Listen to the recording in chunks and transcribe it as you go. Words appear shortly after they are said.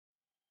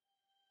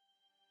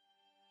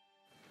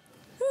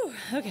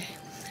Okay.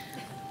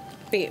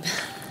 Babe,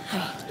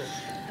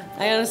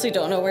 I honestly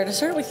don't know where to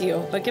start with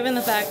you, but given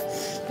the fact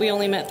we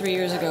only met 3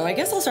 years ago, I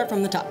guess I'll start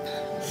from the top.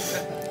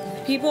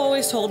 People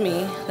always told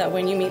me that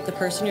when you meet the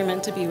person you're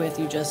meant to be with,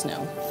 you just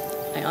know.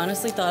 I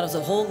honestly thought it was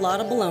a whole lot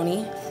of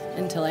baloney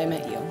until I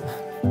met you.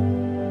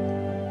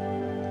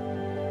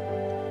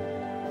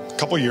 A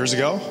couple years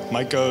ago,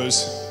 Mike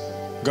goes,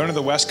 I'm going to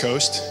the West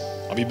Coast.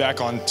 I'll be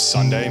back on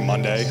Sunday,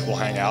 Monday, we'll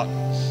hang out.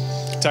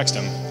 Text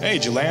him, hey,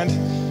 did you land?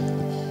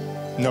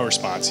 No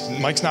response.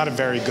 Mike's not a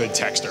very good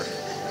texter.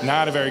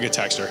 Not a very good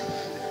texter.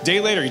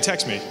 Day later, he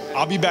texts me,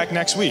 I'll be back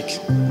next week.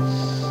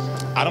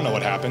 I don't know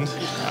what happened.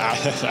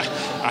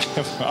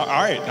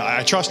 All right,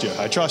 I trust you,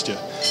 I trust you.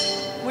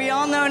 We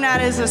all know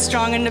Nat is a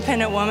strong,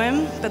 independent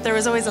woman, but there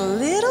was always a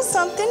little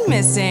something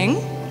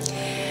missing.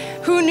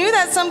 Who knew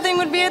that something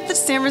would be at the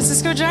San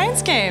Francisco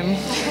Giants game?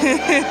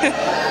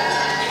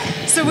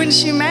 So when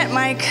she met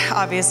Mike,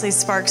 obviously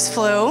sparks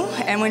flew,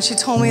 and when she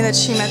told me that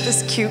she met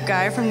this cute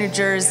guy from New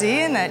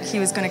Jersey and that he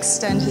was going to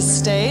extend his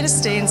stay in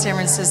San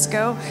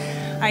Francisco,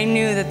 I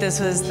knew that this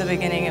was the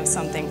beginning of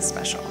something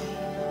special.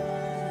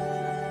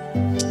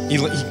 He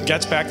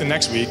gets back the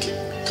next week,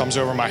 comes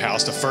over to my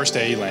house the first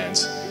day he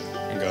lands,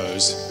 and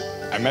goes,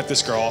 I met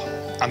this girl,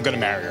 I'm going to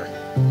marry her.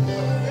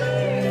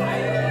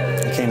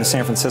 I came to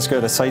San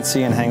Francisco to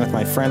sightsee and hang with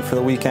my friend for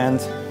the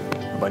weekend,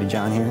 my buddy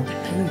John here.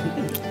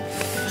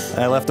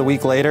 I left a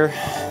week later,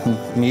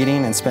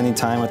 meeting and spending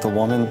time with a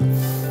woman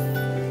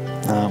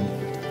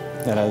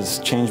that has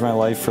changed my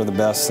life for the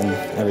best in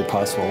every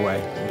possible way.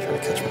 I'm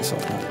trying to catch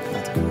myself not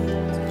to cry.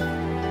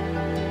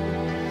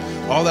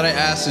 All that I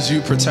ask is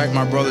you protect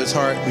my brother's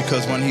heart,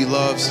 because when he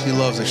loves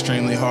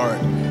extremely hard.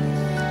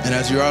 And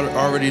as you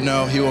already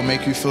know, he will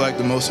make you feel like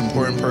the most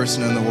important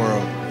person in the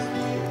world.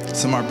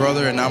 So my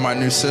brother and now my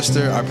new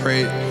sister, I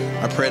pray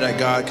that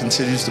God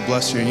continues to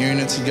bless your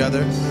union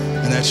together,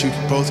 and that you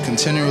both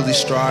continually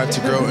strive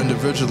to grow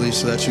individually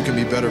so that you can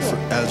be better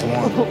as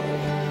one.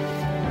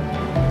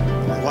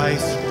 My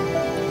wife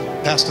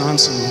passed on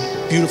some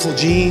beautiful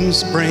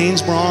genes,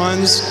 brains,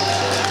 bronze,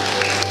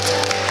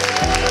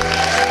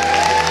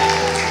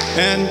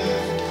 and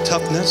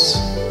toughness.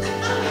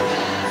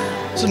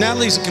 So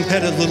Natalie's a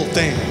competitive little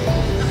thing.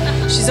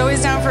 She's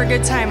always down for a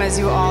good time, as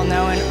you all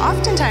know, and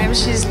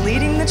oftentimes she's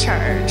leading the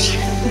charge.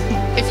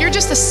 If you're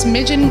just a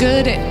smidgen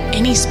good at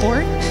any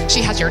sport,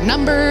 she has your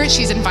number,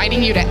 she's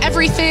inviting you to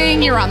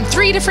everything, you're on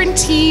 3 different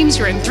teams,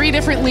 you're in 3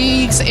 different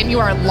leagues, and you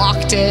are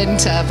locked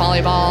into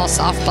volleyball,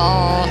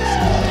 softball,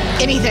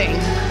 anything.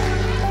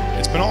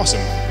 It's been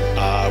awesome.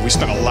 We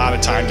spent a lot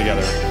of time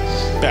together.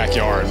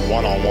 Backyard,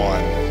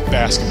 one-on-one,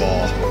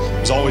 basketball.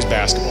 It was always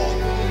basketball.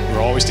 We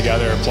were always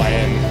together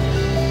playing,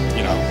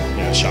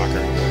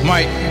 shocker.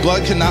 Mike,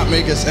 blood cannot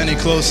make us any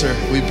closer.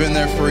 We've been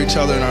there for each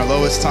other in our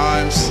lowest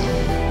times.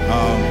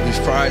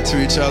 We've cried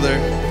to each other.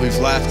 We've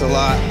laughed a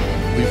lot.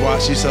 We've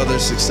watched each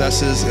other's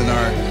successes in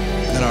our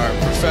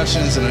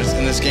professions and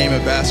in this game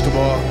of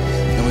basketball.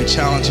 And we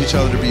challenge each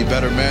other to be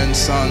better men,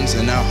 sons,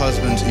 and now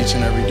husbands each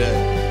and every day.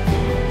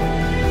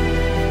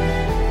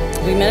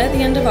 We met at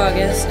the end of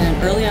August, and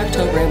in early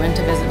October I went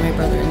to visit my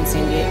brother in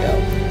San Diego.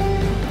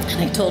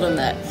 And I told him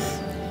that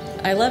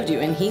I loved you,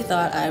 and he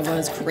thought I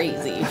was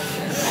crazy.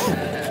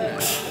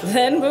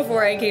 Then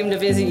before I came to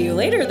visit you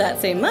later that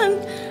same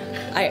month,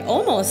 I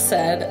almost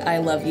said I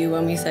love you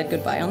when we said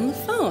goodbye on the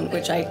phone,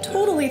 which I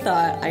totally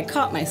thought I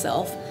caught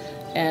myself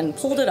and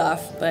pulled it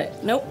off, but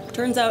nope,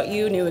 turns out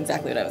you knew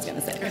exactly what I was going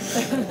to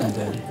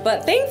say.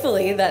 But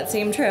thankfully, that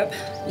same trip,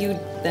 you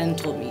then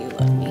told me you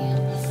loved me.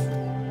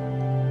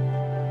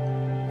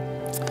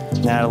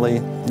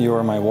 Natalie, you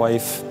are my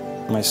wife,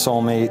 my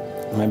soulmate,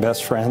 my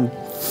best friend,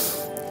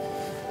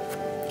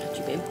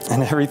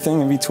 and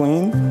everything in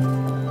between.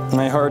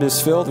 My heart is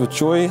filled with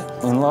joy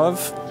and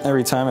love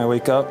every time I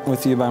wake up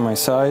with you by my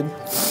side.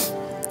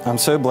 I'm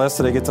so blessed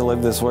that I get to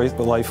live this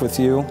life with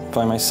you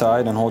by my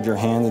side and hold your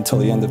hand until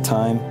the end of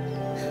time.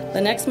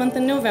 The next month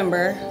in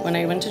November, when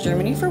I went to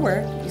Germany for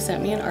work, you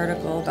sent me an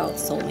article about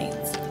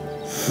soulmates.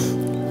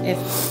 If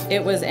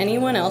it was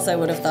anyone else, I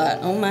would have thought,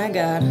 oh my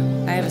God,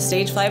 I have a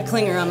stage 5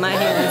 clinger on my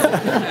hands.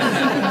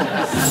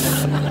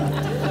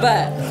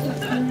 But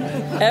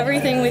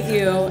everything with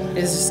you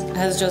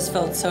has just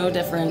felt so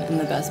different in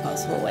the best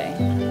possible way.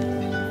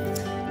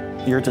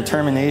 Your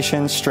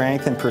determination,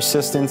 strength, and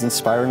persistence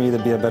inspire me to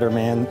be a better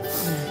man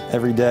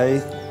every day,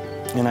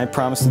 and I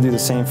promise to do the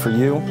same for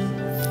you.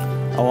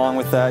 Along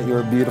with that,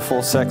 you're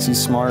beautiful, sexy,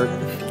 smart,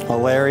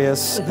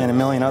 hilarious, and a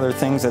million other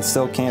things that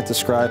still can't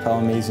describe how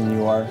amazing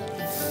you are.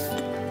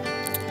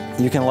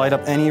 You can light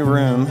up any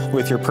room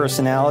with your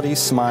personality,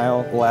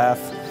 smile, laugh,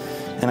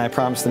 and I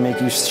promise to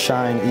make you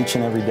shine each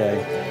and every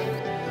day.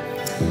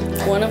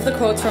 One of the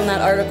quotes from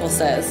that article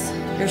says,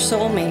 your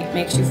soulmate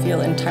makes you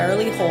feel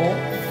entirely whole,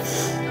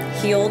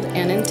 healed,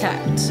 and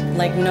intact,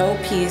 like no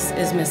piece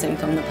is missing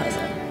from the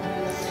puzzle.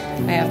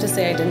 I have to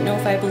say I didn't know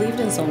if I believed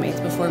in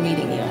soulmates before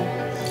meeting you.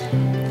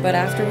 But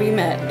after we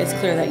met, it's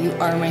clear that you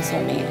are my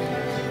soulmate,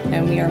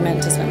 and we are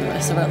meant to spend the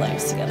rest of our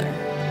lives together.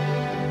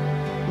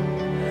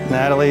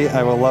 Natalie,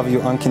 I will love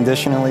you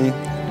unconditionally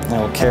I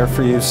will care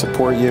for you,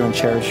 support you, and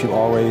cherish you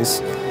always,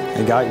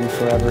 and guide you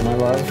forever, my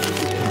love.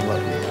 I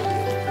love you.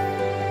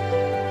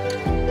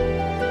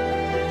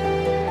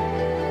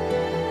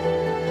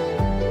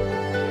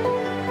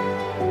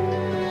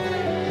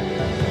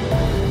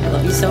 I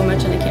love you so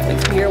much, and I can't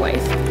wait to be your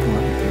wife.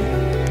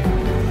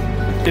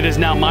 It is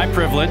now my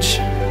privilege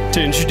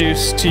to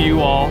introduce to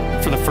you all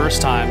for the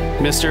first time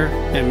Mr.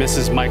 and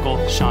Mrs.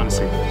 Michael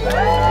Shaughnessy.